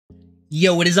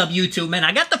Yo, what is up, YouTube, man?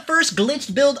 I got the first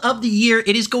glitched build of the year.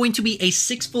 It is going to be a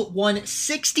 6'1",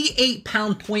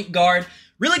 68-pound point guard.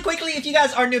 Really quickly, if you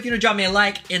guys are new, if you want to drop me a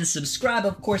like and subscribe,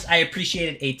 of course, I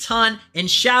appreciate it a ton. And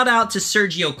shout out to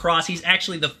Sergio Cross. He's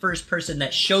actually the first person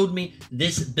that showed me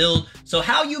this build. So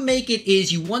how you make it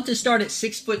is you want to start at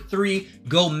 6'3",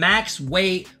 go max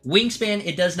weight, wingspan,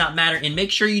 it does not matter, and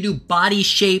make sure you do body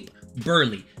shape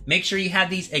Burly. Make sure you have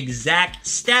these exact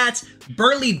stats.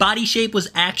 Burly body shape was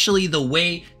actually the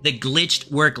way the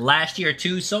glitched worked last year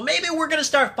too, so maybe we're gonna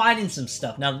start finding some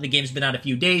stuff now that the game's been out a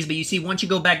few days. But you see, once you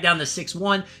go back down to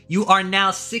 6'1", you are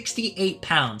now 68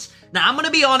 pounds. Now, I'm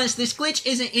gonna be honest, this glitch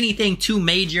isn't anything too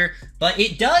major, but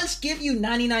it does give you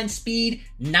 99 speed,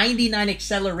 99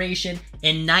 acceleration,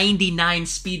 and 99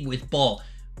 speed with ball.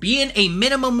 Being a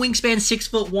minimum wingspan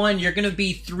 6'1", you're going to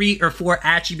be 3 or 4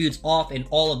 attributes off in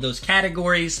all of those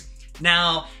categories.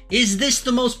 Now, is this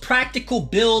the most practical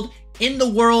build in the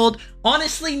world?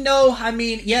 Honestly, no. I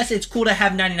mean, yes, it's cool to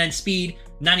have 99 speed,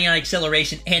 99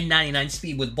 acceleration, and 99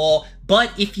 speed with ball.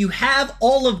 But if you have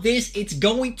all of this, it's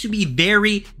going to be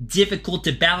very difficult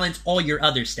to balance all your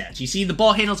other stats. You see, the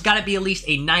ball handle's got to be at least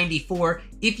a 94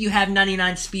 if you have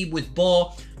 99 speed with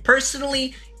ball.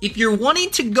 Personally, if you're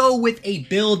wanting to go with a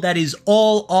build that is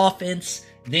all offense,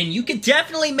 then you can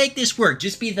definitely make this work.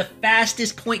 Just be the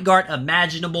fastest point guard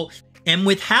imaginable. And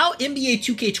with how NBA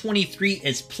 2K23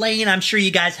 is playing, I'm sure you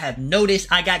guys have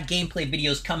noticed, I got gameplay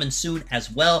videos coming soon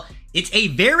as well. It's a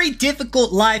very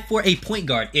difficult life for a point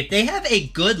guard. If they have a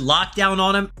good lockdown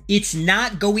on them, it's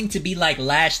not going to be like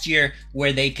last year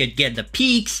where they could get the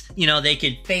peaks, you know, they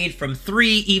could fade from 3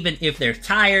 even if they're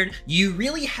tired. You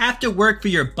really have to work for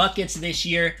your buckets this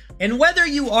year. And whether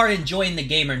you are enjoying the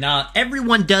game or not,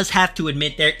 everyone does have to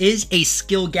admit there is a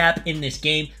skill gap in this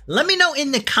game. Let me know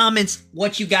in the comments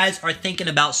what you guys are thinking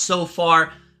about so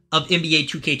far of NBA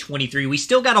 2K23. We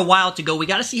still got a while to go. We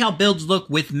got to see how builds look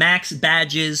with max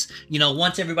badges, you know,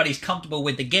 once everybody's comfortable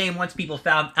with the game, once people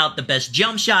found out the best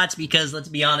jump shots, because let's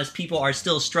be honest, people are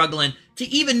still struggling to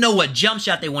even know what jump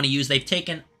shot they want to use. They've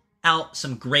taken out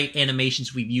some great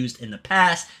animations we've used in the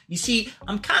past. You see,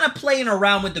 I'm kind of playing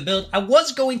around with the build. I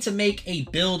was going to make a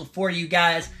build for you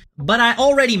guys, but I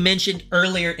already mentioned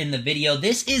earlier in the video,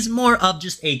 this is more of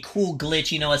just a cool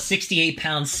glitch, you know, a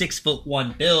 68-pound,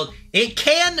 6'1" build. It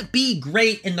can be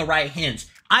great in the right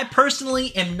hands. I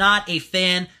personally am not a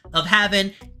fan of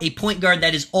having a point guard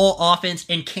that is all offense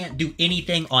and can't do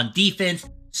anything on defense,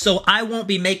 so I won't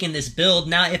be making this build.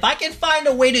 Now, if I can find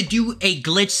a way to do a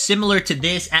glitch similar to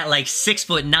this at like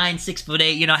 6'9",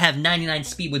 6'8", you know, have 99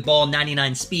 speed with ball,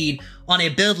 99 speed on a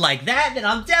build like that, then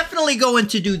I'm definitely going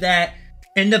to do that.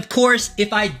 And of course,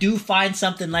 if I do find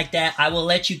something like that, I will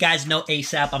let you guys know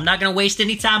ASAP. I'm not going to waste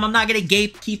any time. I'm not going to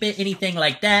gatekeep it, anything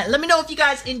like that. Let me know if you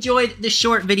guys enjoyed this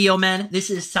short video, man. This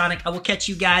is Sonic. I will catch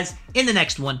you guys in the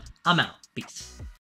next one. I'm out. Peace.